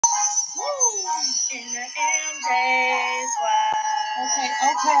Okay,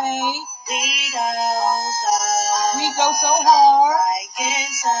 okay. We go so hard. Like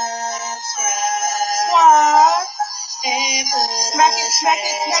and subscribe. Smack it, smack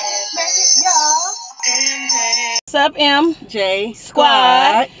it, smack it, smack it, y'all. What's up, MJ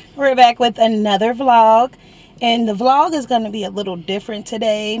Squad? We're back with another vlog. And the vlog is going to be a little different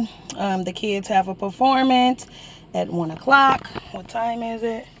today. The kids have a performance at 1 o'clock. What time is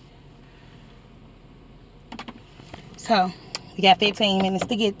it? So, we got 15 minutes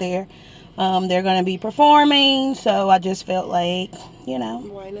to get there. They're going to be performing, so I just felt like, you know,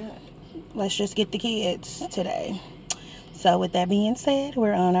 why not? Let's just get the kids today. So, with that being said,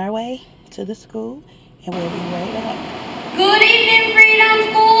 we're on our way to the school, and we'll be right back. Good evening, Freedom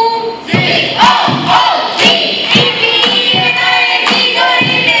School. G-O-O-D-E-P-N-I-N-G. Good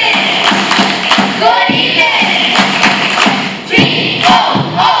evening. Good evening. G-O-O-D-E-P-N-I-N-G.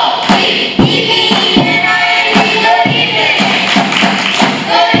 Good evening.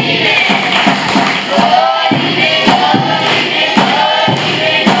 Good evening. Good evening.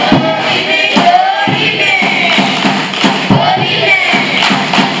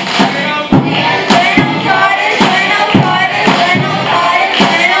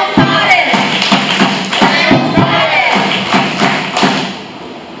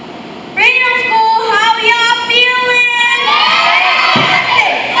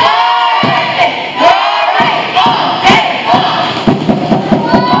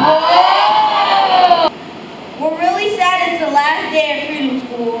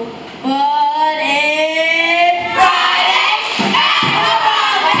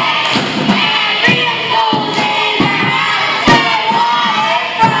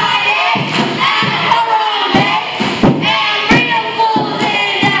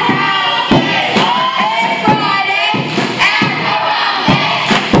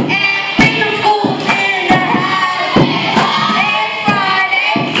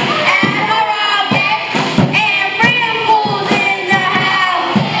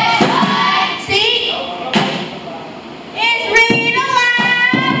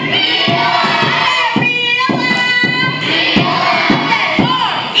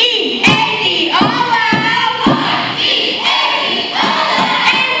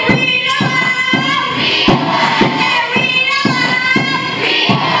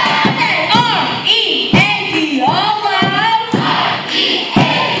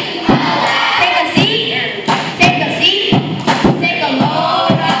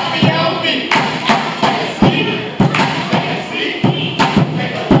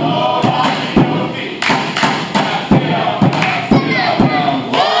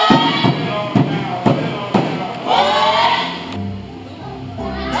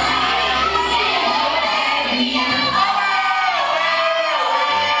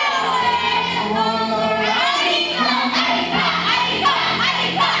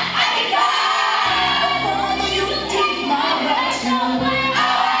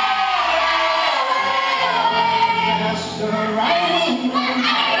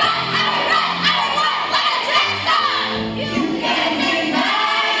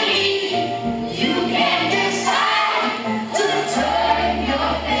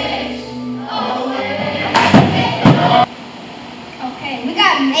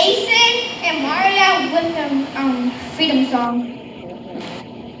 Freedom song.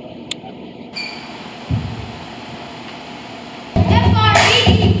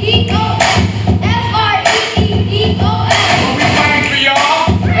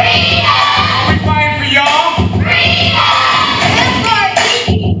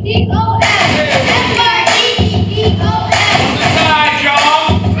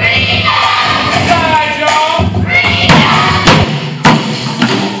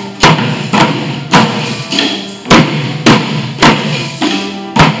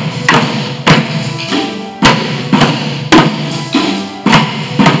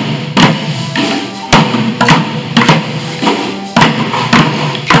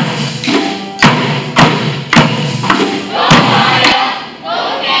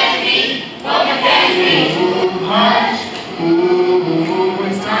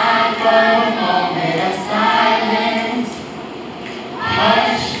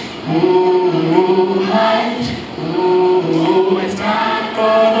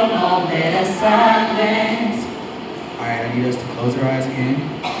 Alright, I need us to close our eyes again.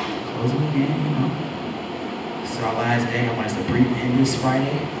 Close them again, you know. This is our last day. I want us to breathe in this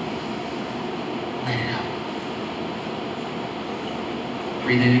Friday. Let it out.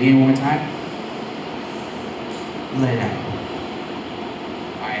 Breathe in again one more time. Let it out.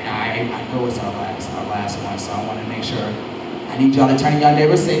 Alright, now I know it's our last one, so I want to make sure. I need y'all to turn to y'all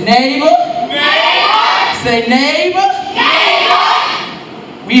neighbors. Say neighbor. Neighbor. Say neighbor.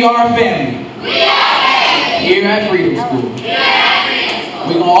 We are family. Here at Freedom School.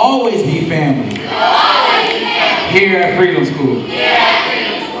 We're going to always be family. Here at Freedom School.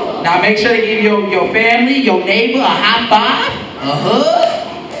 Now make sure to give your family, your neighbor a high five, a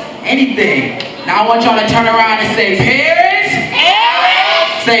hug, anything. Now I want y'all to turn around and say parents.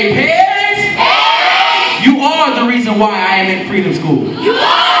 Say parents. You are the reason why I am in Freedom School.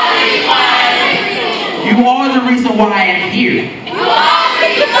 You are the reason why I am here. Now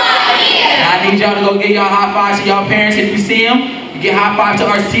I need y'all to go get y'all high fives to y'all parents if you see them. You get high five to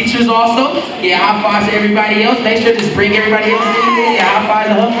our teachers also. Get high fives to everybody else. Make sure to just bring everybody else in. Get high fives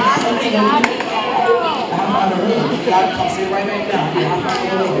to them. High five to her. Y'all come sit right back down. Get high five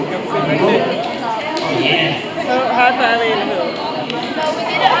to her. Oh yeah. So high five in the hood. No, we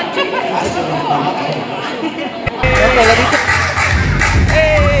did it on TV. I still don't know. Okay, let me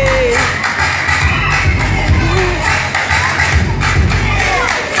hey.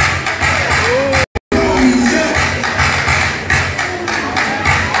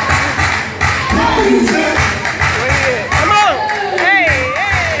 Come on. Hey,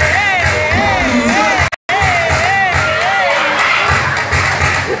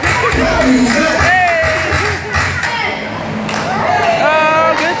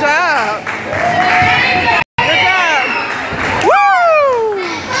 oh, good job. Good job. Woo!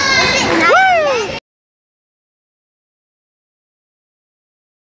 Woo!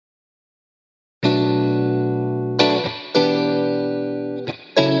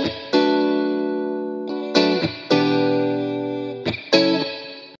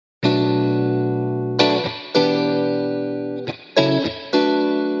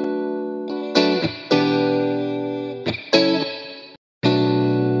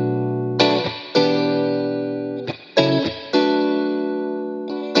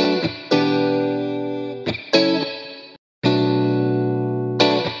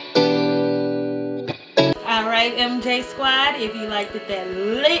 Alright, MJ Squad, if you liked it, that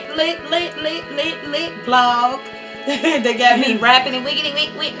lit vlog that got me rapping and wiggity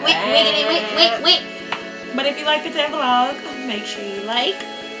wick. But if you liked it, that vlog, make sure you like,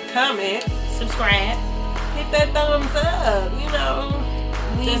 Comment, subscribe. hit that thumbs up, you know.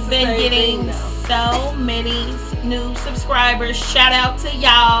 We've been getting so many new subscribers. Shout out to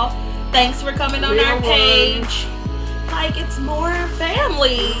y'all. Thanks for coming on our page. Like, it's more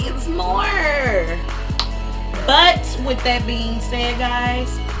family. It's more. But with that being said,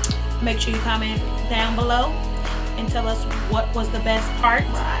 guys, make sure you comment down below and tell us what was the best part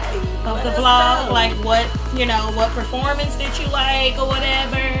of the vlog. Like what, you know, what performance did you like or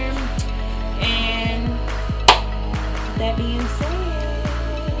whatever. And with that being said,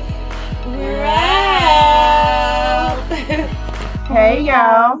 we're out. Hey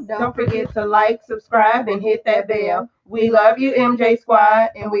y'all, don't forget to like, subscribe, and hit that bell. We love you, MJ Squad,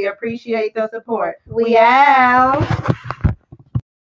 and we appreciate the support. We out.